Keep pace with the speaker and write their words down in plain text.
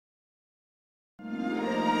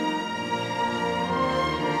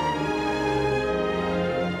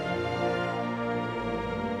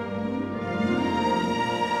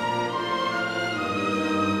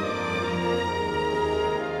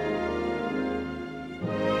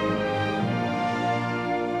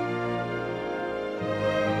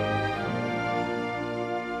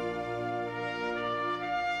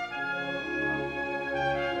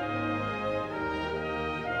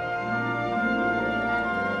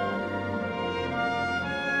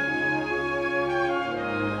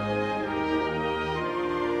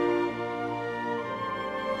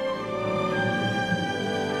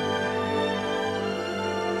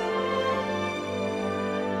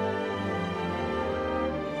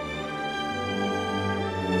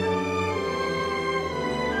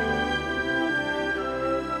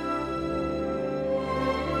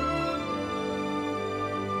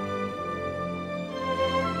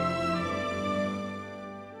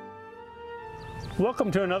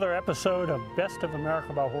Welcome to another episode of Best of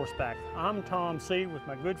America by Horseback. I'm Tom Seay with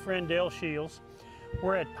my good friend Del Shields.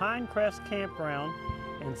 We're at Pinecrest Campground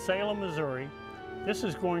in Salem, Missouri. This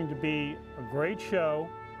is going to be a great show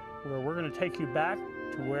where we're going to take you back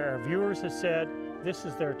to where our viewers have said this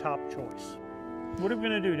is their top choice. What are we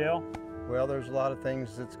going to do, Del? Well, there's a lot of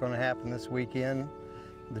things that's going to happen this weekend.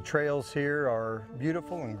 The trails here are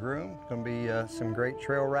beautiful and groomed. It's going to be some great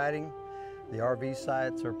trail riding. The RV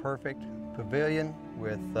sites are perfect. Pavilion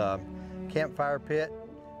with campfire pit,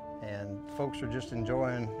 and folks are just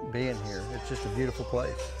enjoying being here. It's just a beautiful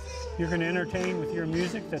place. You're going to entertain with your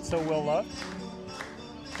music that's so well loved,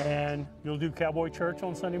 and you'll do cowboy church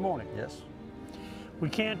on Sunday morning. Yes. We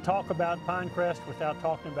can't talk about Pinecrest without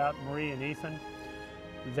talking about Marie and Ethan.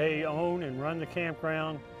 They own and run the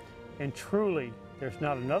campground, and truly, there's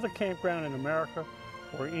not another campground in America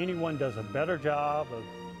where anyone does a better job of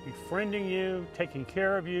befriending you, taking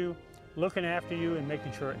care of you, looking after you, and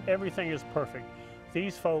making sure everything is perfect.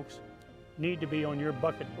 These folks need to be on your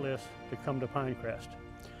bucket list to come to Pinecrest.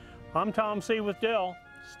 I'm Tom Seay with Del.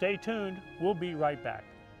 Stay tuned. We'll be right back.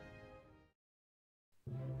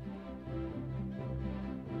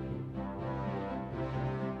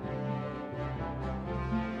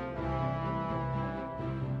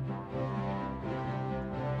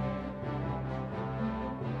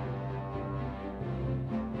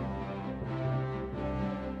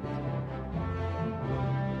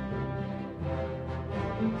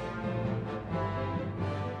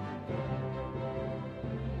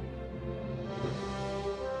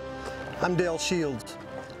 I'm Del Shields.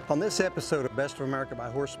 On this episode of Best of America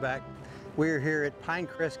by Horseback, we are here at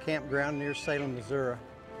Pinecrest Campground near Salem, Missouri.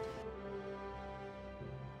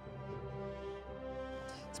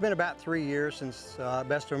 It's been about 3 years since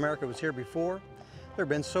Best of America was here before. There have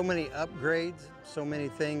been so many upgrades, so many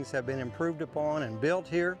things have been improved upon and built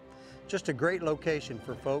here. Just a great location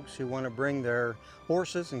for folks who want to bring their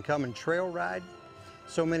horses and come and trail ride.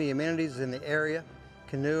 So many amenities in the area,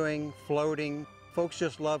 canoeing, floating. Folks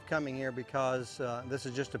just love coming here because this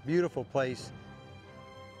is just a beautiful place.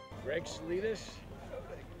 Greg Salidas,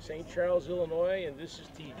 St. Charles, Illinois, and this is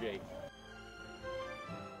TJ.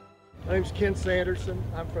 My name's Ken Sanderson.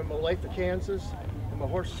 I'm from Olathe, Kansas, and my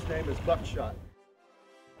horse's name is Buckshot.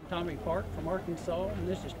 I'm Tommy Park from Arkansas, and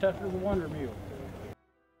this is Tucker the Wonder Mule.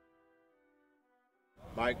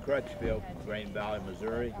 Mike Crutchfield from Green Valley,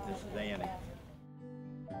 Missouri. This is Annie.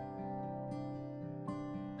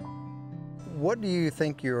 What do you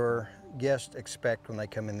think your guests expect when they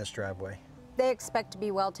come in this driveway? They expect to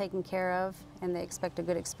be well taken care of, and they expect a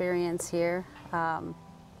good experience here.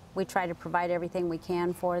 We try to provide everything we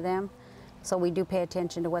can for them, so we do pay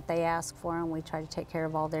attention to what they ask for, and we try to take care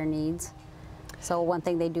of all their needs. So one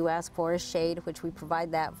thing they do ask for is shade, which we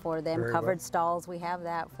provide that for them. Very Covered well. Stalls, we have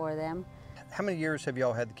that for them. How many years have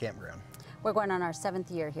y'all had the campground? We're going on our 7th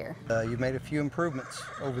year here. You've made a few improvements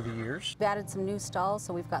over the years. We've added some new stalls,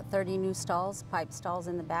 so we've got 30 new stalls, pipe stalls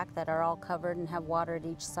in the back that are all covered and have water at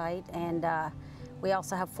each site. And we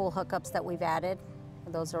also have full hookups that we've added.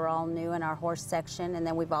 Those are all new in our horse section. And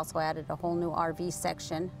then we've also added a whole new RV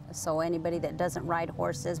section. So anybody that doesn't ride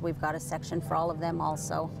horses, we've got a section for all of them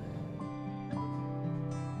also.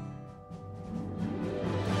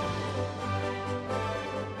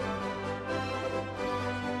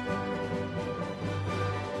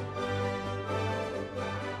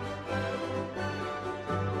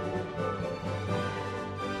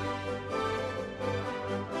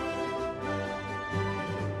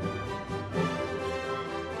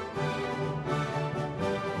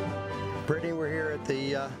 Brittany, we're here at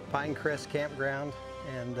the Pinecrest Campground,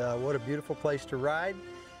 and what a beautiful place to ride.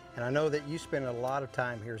 And I know that you spend a lot of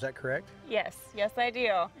time here, is that correct? Yes, yes I do.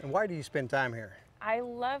 And why do you spend time here? I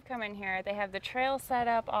love coming here. They have the trail set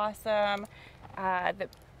up awesome.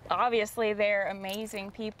 Obviously they're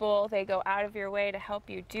amazing people. They go out of your way to help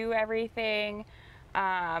you do everything.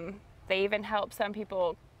 They even help some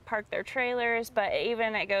people park their trailers, but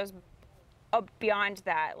even it goes beyond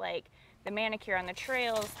that. Like the manicure on the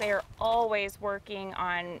trails, they're always working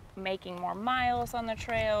on making more miles on the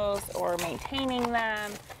trails or maintaining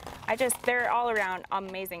them. They're all around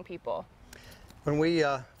amazing people. When we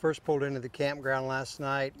first pulled into the campground last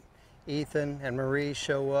night, Ethan and Marie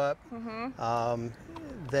show up.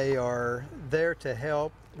 They are there to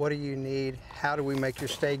help. What do you need? How do we make your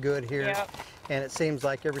stay good here? Yep. And it seems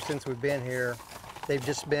like ever since we've been here, they've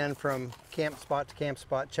just been from camp spot to camp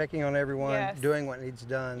spot, checking on everyone, Yes. doing what needs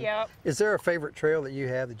done. Yep. Is there a favorite trail that you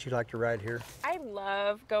have that you like to ride here? I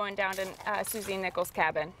love going down to Seay Nichols'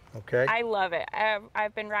 cabin. Okay. I love it.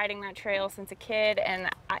 I've been riding that trail since a kid, and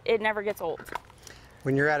it never gets old.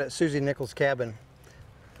 When you're out at Seay Nichols' cabin,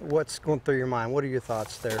 What's going through your mind? What are your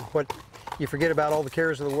thoughts there? What, you forget about all the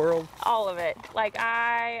cares of the world? All of it. Like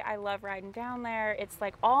I love riding down there. It's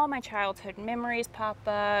like all my childhood memories pop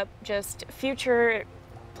up, just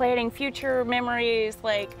planning future memories.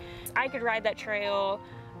 Like I could ride that trail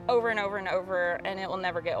over and over and over and it will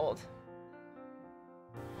never get old.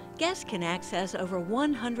 Guests can access over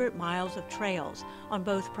 100 miles of trails on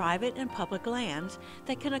both private and public lands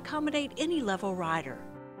that can accommodate any level rider.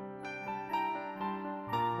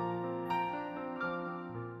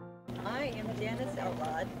 I am Janice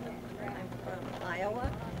Elrod. I'm from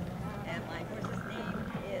Iowa, and my horse's name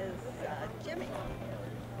is Jimmy.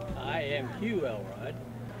 I am Hugh Elrod,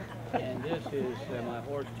 and this is my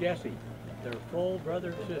horse Jesse. They're full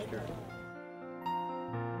brother and sister.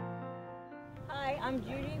 Hi, I'm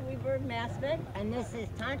Judy Weaver Massman, and this is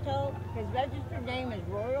Tonto. His registered name is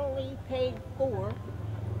Royally Paid For,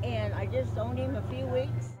 and I just owned him a few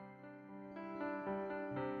weeks.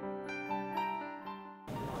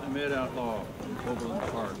 I'm Ed Outlaw from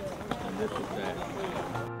Overland Park, and this is Dash.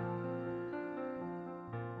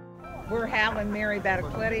 We're Hal and Mary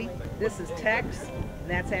Battacletti. This is Tex, and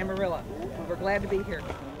that's Amarillo. We're glad to be here.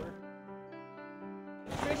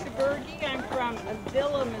 Trisha Berge, I'm from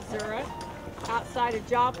Avila, Missouri, outside of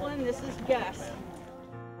Joplin. This is Gus.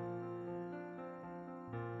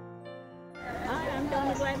 Hi, I'm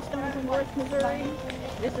Donna Gladstone from Worth, Missouri.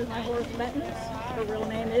 This is my horse Buttons. Her real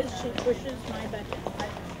name is She Pushes My Buttons.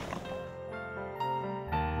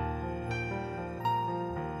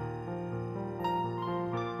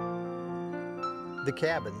 The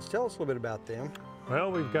cabins, tell us a little bit about them.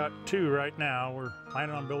 Well, we've got 2 right now. We're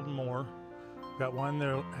planning on building more. We've got one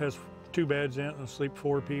that has 2 beds in it and sleep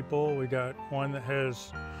 4 people. We got one that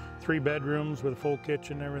has 3 bedrooms with a full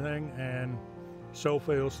kitchen and everything, and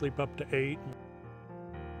sofa will sleep up to 8.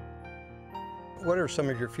 What are some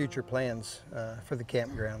of your future plans for the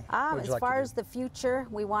campground? As far as the future,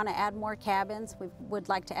 we want to add more cabins. We would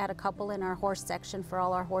like to add a couple in our horse section for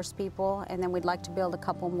all our horse people, and then we'd like to build a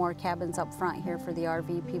couple more cabins up front here for the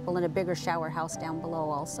RV people, and a bigger shower house down below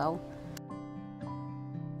also.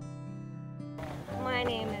 My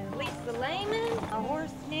name is Lisa Lehman. Our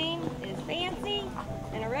horse name is Fancy,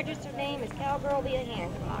 and our registered name is Cowgirl via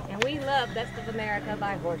Hancock. And we love Best of America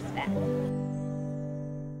by horseback.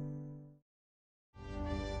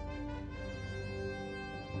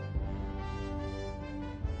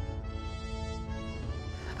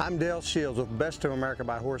 I'm Del Shields with Best of America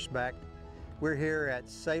by Horseback. We're here at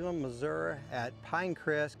Salem, Missouri at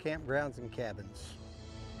Pinecrest Campgrounds and Cabins.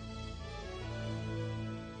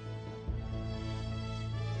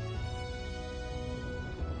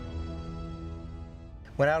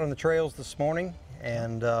 Went out on the trails this morning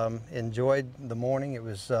and enjoyed the morning. It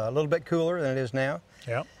was a little bit cooler than it is now.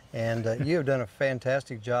 Yep. And you have done a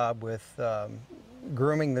fantastic job with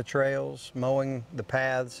grooming the trails, mowing the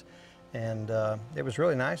paths, and it was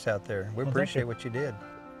really nice out there. We appreciate what you did.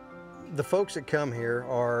 The folks that come here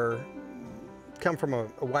come from a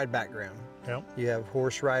wide background. Yep. You have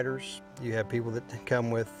horse riders, you have people that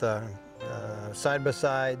come with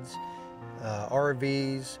side-by-sides,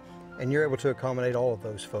 RVs, and you're able to accommodate all of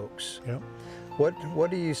those folks. Yep.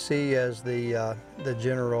 What do you see as the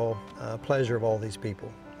general pleasure of all these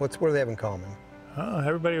people? What do they have in common?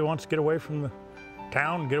 Everybody wants to get away from the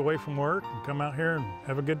town, get away from work, and come out here and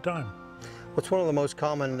have a good time. What's one of the most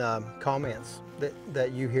common comments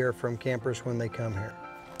that you hear from campers when they come here?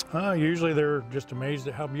 Usually they're just amazed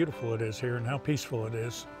at how beautiful it is here and how peaceful it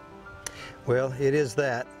is. Well, it is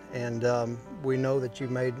that, and we know that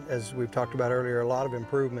you've made, as we've talked about earlier, a lot of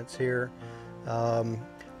improvements here.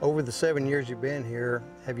 Over the 7 years you've been here,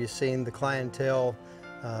 have you seen the clientele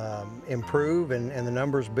improve and the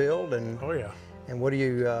numbers build? And, oh yeah. And what do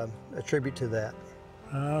you attribute to that?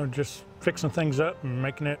 Just fixing things up and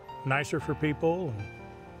making it nicer for people.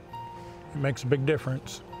 And it makes a big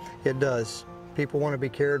difference. It does. People want to be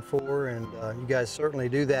cared for, and you guys certainly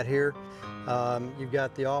do that here. You've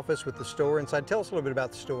got the office with the store inside. Tell us a little bit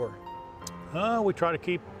about the store. We try to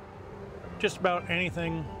keep just about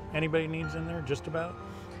anything anybody needs in there, just about.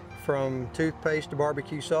 From toothpaste to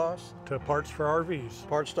barbecue sauce? To parts for RVs.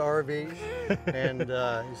 Parts to RVs. And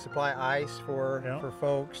you supply ice for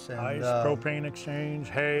folks. And, ice, propane exchange,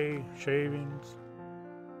 hay, shavings.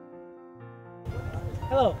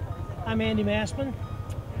 Hello, I'm Andy Massman.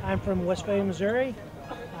 I'm from Westphalia, Missouri.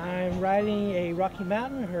 I'm riding a Rocky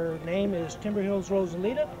Mountain. Her name is Timber Hills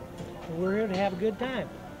Rosalita, and we're here to have a good time.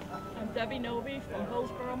 I'm Debbie Novy from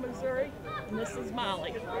Hillsboro, Missouri, and this is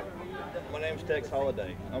Molly. My name's Tex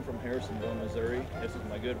Holliday. I'm from Harrisonville, Missouri. This is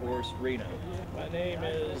my good horse, Reno. My name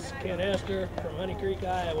is Ken Esther from Honey Creek,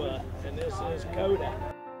 Iowa, and this is Coda.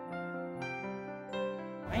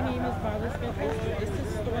 My My name is Barbara Smith. This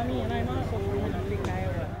is Stormy, and I'm also from Winter Creek,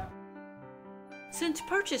 Iowa. Since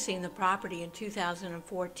purchasing the property in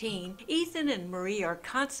 2014, Ethan and Marie are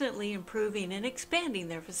constantly improving and expanding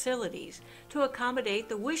their facilities to accommodate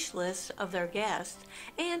the wish lists of their guests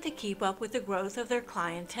and to keep up with the growth of their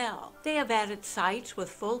clientele. They have added sites with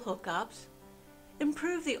full hookups,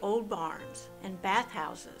 improved the old barns and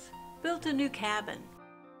bathhouses, built a new cabin,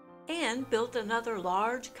 and built another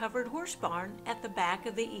large covered horse barn at the back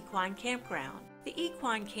of the equine campground. The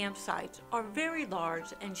equine campsites are very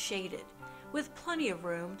large and shaded, with plenty of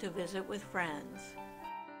room to visit with friends.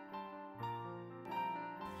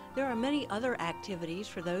 There are many other activities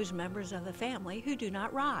for those members of the family who do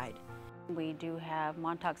not ride. We do have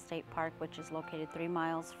Montauk State Park, which is located 3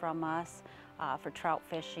 miles from us, for trout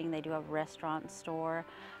fishing. They do have a restaurant and store.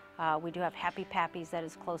 We do have Happy Pappy's that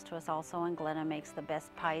is close to us also, and Glenna makes the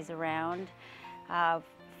best pies around.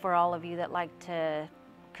 For all of you that like to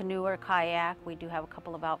canoe or kayak, we do have a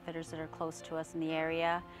couple of outfitters that are close to us in the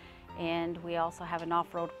area. And we also have an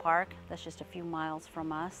off-road park that's just a few miles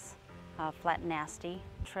from us, Flat and Nasty.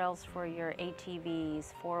 Trails for your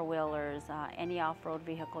ATVs, four-wheelers, any off-road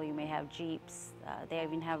vehicle you may have, Jeeps. They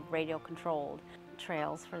even have radio-controlled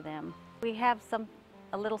trails for them. We have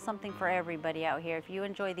a little something for everybody out here. If you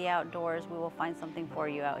enjoy the outdoors, we will find something for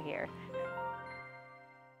you out here.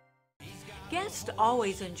 Guests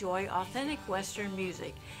always enjoy authentic Western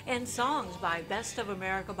music and songs by Best of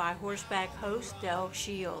America by Horseback host Del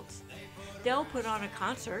Shields. Del put on a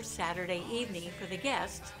concert Saturday evening for the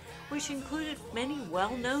guests, which included many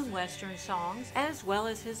well-known Western songs, as well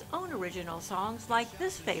as his own original songs like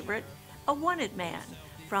this favorite, A Wanted Man,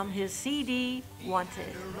 from his CD,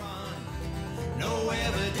 Wanted. No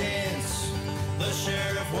evidence, the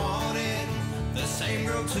sheriff wanted the same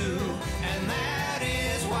girl too, and that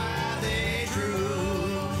is why they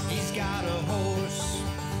drew. He's got a horse,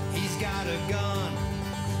 he's got a gun,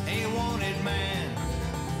 a wanted man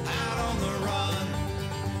out on the run.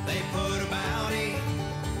 They put a bounty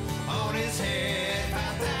on his head,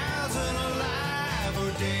 5,000 alive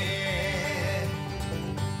or dead.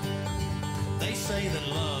 They say that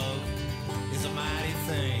love is a mighty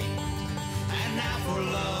thing, and now for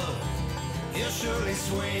love he'll surely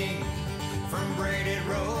swing from braided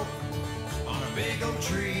rope on a big oak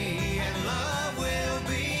tree, and love will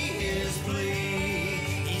be his plea.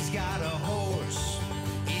 He's got a horse,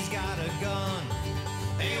 he's got a gun,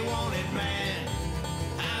 a wanted man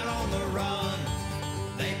out on the run.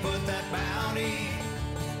 They put that bounty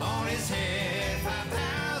on his head,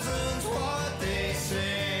 5,000's what they said.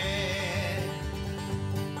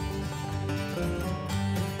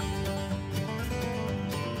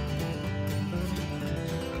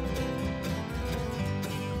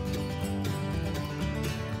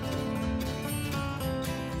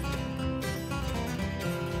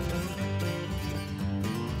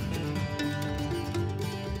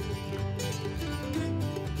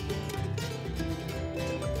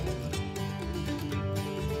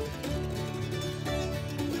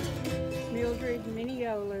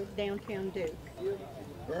 Mineola, downtown Duke.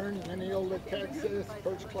 Burn, Mineola, Texas,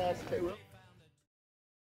 first class too.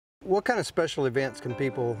 What kind of special events can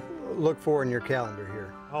people look for in your calendar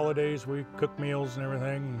here? Holidays, we cook meals and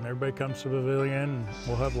everything, and everybody comes to the pavilion, and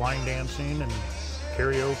we'll have line dancing and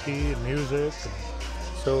karaoke and music.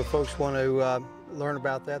 So if folks want to learn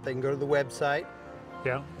about that, they can go to the website.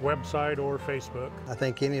 Yeah, website or Facebook. I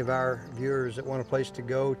think any of our viewers that want a place to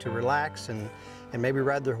go to relax and maybe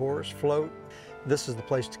ride their horse, float, this is the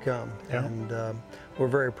place to come. Yeah. And we're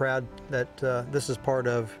very proud that this is part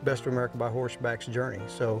of Best of America by Horseback's journey.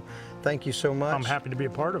 So thank you so much. I'm happy to be a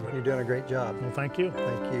part of it. You're doing a great job. Well, thank you.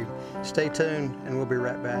 Thank you. Stay tuned and we'll be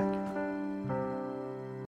right back.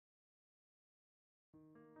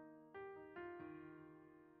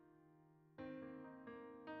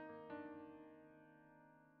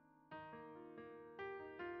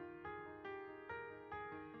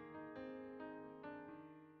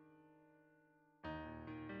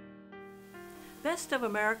 Best of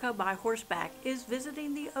America by Horseback is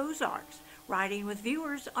visiting the Ozarks, riding with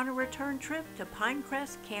viewers on a return trip to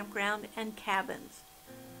Pinecrest Campground and Cabins.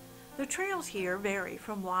 The trails here vary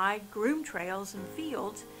from wide, groomed trails and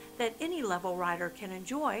fields that any level rider can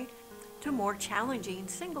enjoy to more challenging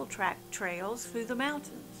single-track trails through the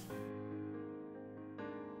mountains.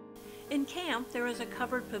 In camp, there is a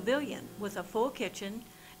covered pavilion with a full kitchen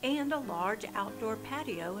and a large outdoor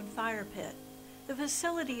patio and fire pit. The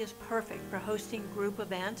facility is perfect for hosting group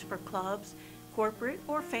events for clubs, corporate,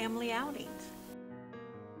 or family outings.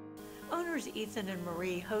 Owners Ethan and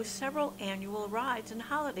Marie host several annual rides and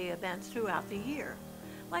holiday events throughout the year,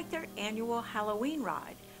 like their annual Halloween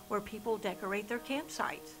ride, where people decorate their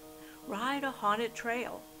campsites, ride a haunted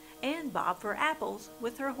trail, and bob for apples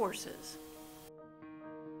with their horses.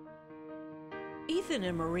 Ethan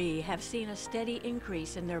and Marie have seen a steady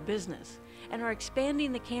increase in their business and are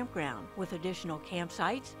expanding the campground with additional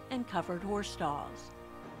campsites and covered horse stalls.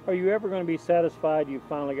 Are you ever going to be satisfied you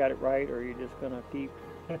finally got it right, or are you just going to keep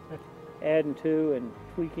adding to and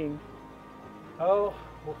tweaking? Oh,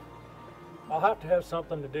 well, I'll have to have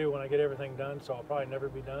something to do when I get everything done, so I'll probably never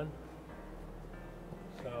be done.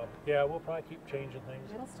 So, yeah, we'll probably keep changing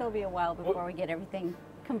things. It'll still be a while before we get everything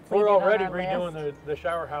completed. We're already on our redoing list. the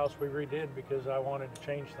shower house we redid because I wanted to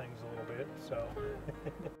change things a little bit, so.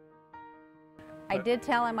 I did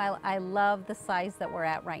tell him I love the size that we're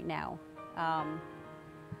at right now.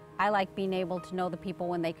 I like being able to know the people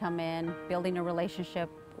when they come in, building a relationship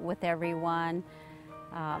with everyone.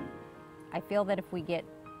 I feel that if we get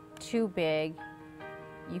too big,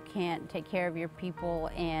 you can't take care of your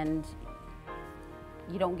people and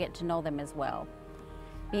you don't get to know them as well.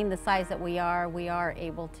 Being the size that we are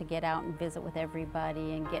able to get out and visit with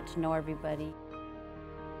everybody and get to know everybody.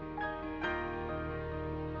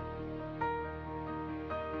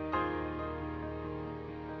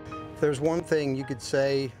 If there's one thing you could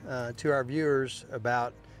say to our viewers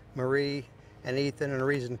about Marie and Ethan and a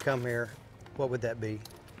reason to come here, what would that be?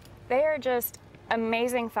 They are just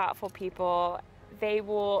amazing, thoughtful people. They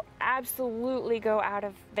will absolutely go out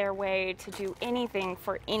of their way to do anything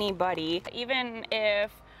for anybody. Even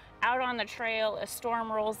if out on the trail a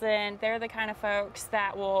storm rolls in, they're the kind of folks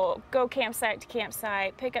that will go campsite to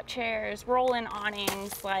campsite, pick up chairs, roll in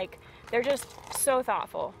awnings. Like, they're just so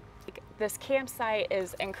thoughtful. This campsite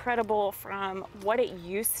is incredible from what it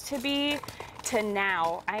used to be to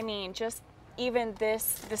now. I mean, just even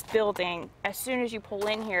this building, as soon as you pull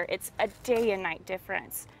in here, it's a day and night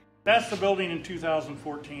difference. That's the building in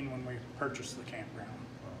 2014 when we purchased the campground.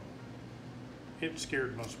 It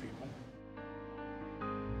scared most people.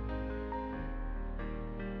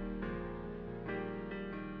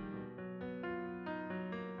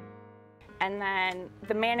 And then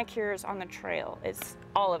the manicures on the trail is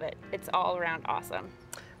all of it. It's all around awesome.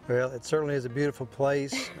 Well, it certainly is a beautiful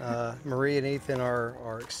place. Marie and Ethan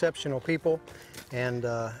are exceptional people, and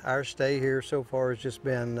our stay here so far has just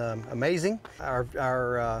been amazing.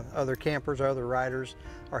 Our other campers, our other riders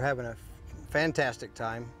are having a fantastic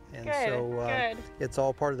time, and so it's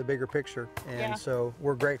all part of the bigger picture, and so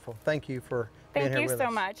we're grateful. Thank you for being here with us. Thank you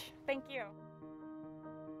so much. Thank you.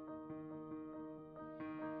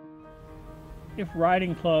 If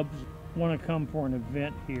riding clubs want to come for an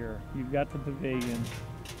event here, you've got the pavilion,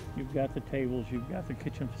 you've got the tables, you've got the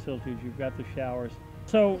kitchen facilities, you've got the showers.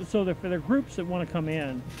 So for the groups that want to come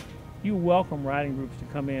in, you welcome riding groups to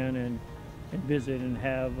come in and visit and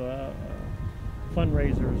have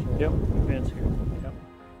fundraisers or events here. Yep.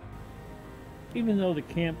 Even though the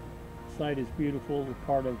campsite is beautiful, the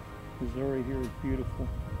part of Missouri here is beautiful,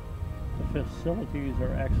 the facilities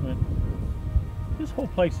are excellent. This whole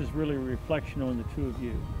place is really a reflection on the two of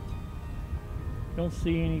you. Don't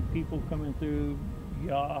see any people coming through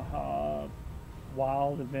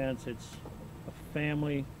wild events. It's a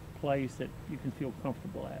family place that you can feel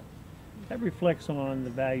comfortable at. That reflects on the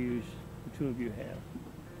values the two of you have.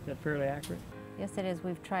 Is that fairly accurate? Yes, it is.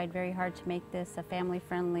 We've tried very hard to make this a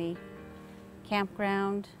family-friendly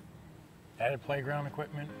campground. Added playground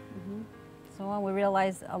equipment. So we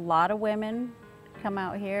realize a lot of women come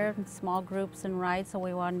out here in small groups and ride, so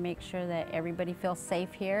we want to make sure that everybody feels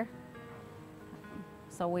safe here.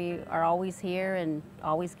 So we are always here and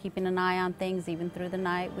always keeping an eye on things. Even through the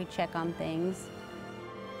night, we check on things.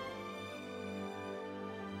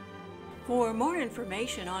 For more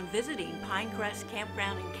information on visiting Pinecrest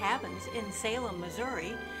Campground and Cabins in Salem,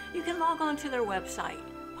 Missouri, you can log on to their website,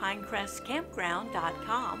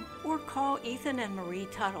 pinecrestcampground.com, or call Ethan and Marie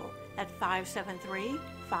Tuttle at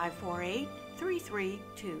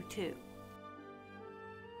 573-548-3322.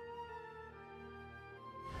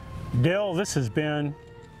 Del, this has been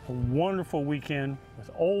a wonderful weekend with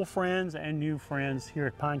old friends and new friends here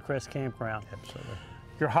at Pinecrest Campground. Absolutely.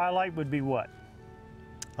 Your highlight would be what?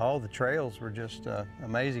 All the trails were just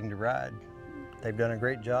amazing to ride. They've done a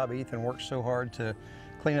great job. Ethan worked so hard to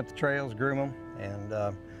clean up the trails, groom them, and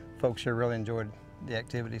folks here really enjoyed the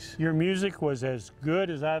activities. Your music was as good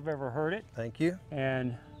as I've ever heard it. Thank you.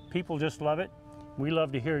 And people just love it. We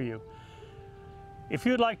love to hear you. If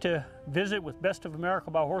you'd like to visit with Best of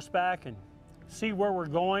America by Horseback and see where we're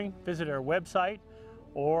going, visit our website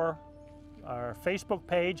or our Facebook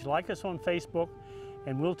page. Like us on Facebook,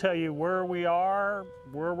 and we'll tell you where we are,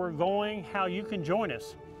 where we're going, how you can join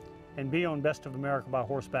us and be on Best of America by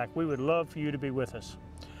Horseback. We would love for you to be with us.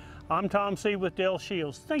 I'm Tom Seay with Del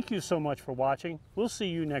Shields. Thank you so much for watching. We'll see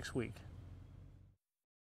you next week.